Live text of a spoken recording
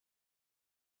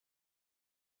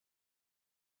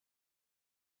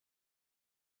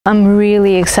I'm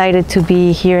really excited to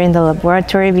be here in the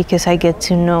laboratory because I get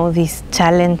to know these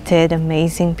talented,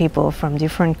 amazing people from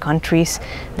different countries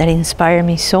that inspire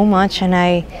me so much, and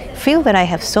I feel that I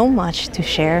have so much to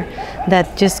share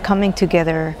that just coming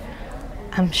together,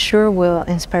 I'm sure will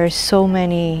inspire so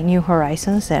many new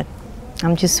horizons that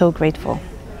I'm just so grateful.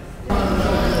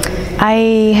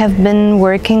 I have been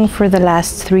working for the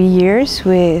last 3 years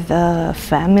with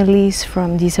families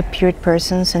from disappeared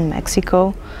persons in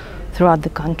Mexico throughout the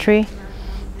country,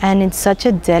 and it's such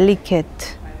a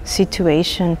delicate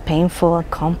situation, painful and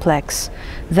complex,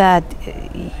 that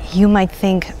you might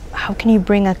think, how can you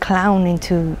bring a clown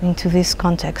into this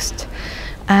context?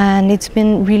 And it's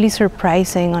been really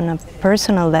surprising on a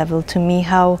personal level to me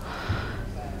how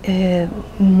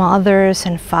mothers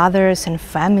and fathers and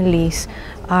families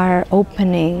are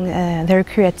opening their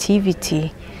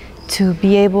creativity to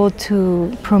be able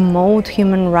to promote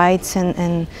human rights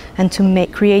and to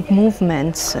create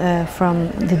movements from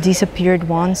the disappeared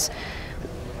ones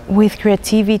with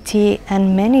creativity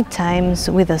and many times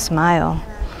with a smile.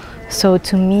 So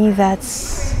to me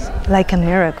that's like a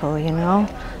miracle, you know.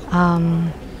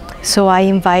 So I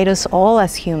invite us all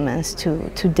as humans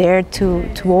to dare to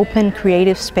open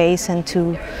creative space and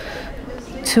to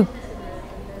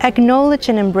acknowledge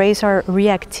and embrace our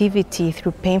reactivity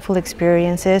through painful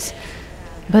experiences,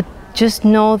 but just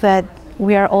know that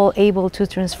we are all able to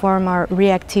transform our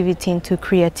reactivity into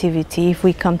creativity if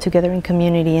we come together in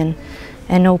community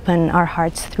and open our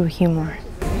hearts through humor.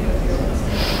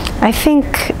 I think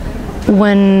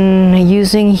when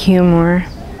using humor,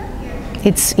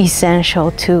 it's essential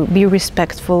to be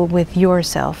respectful with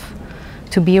yourself,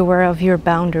 to be aware of your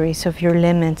boundaries, of your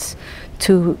limits,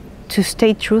 to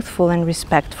stay truthful and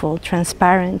respectful,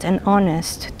 transparent and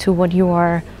honest to what you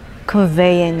are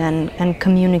conveying and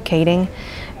communicating,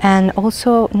 and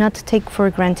also not take for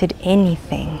granted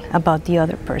anything about the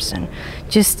other person.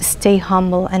 Just stay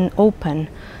humble and open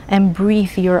and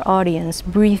breathe your audience,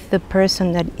 breathe the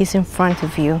person that is in front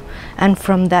of you, and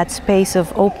from that space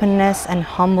of openness and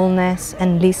humbleness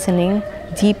and listening,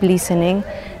 deep listening,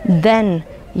 then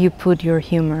you put your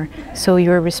humor, so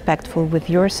you're respectful with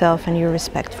yourself and you're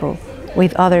respectful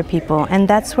with other people, and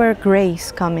that's where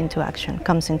grace comes into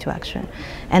action,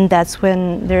 and that's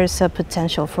when there's a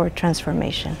potential for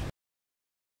transformation.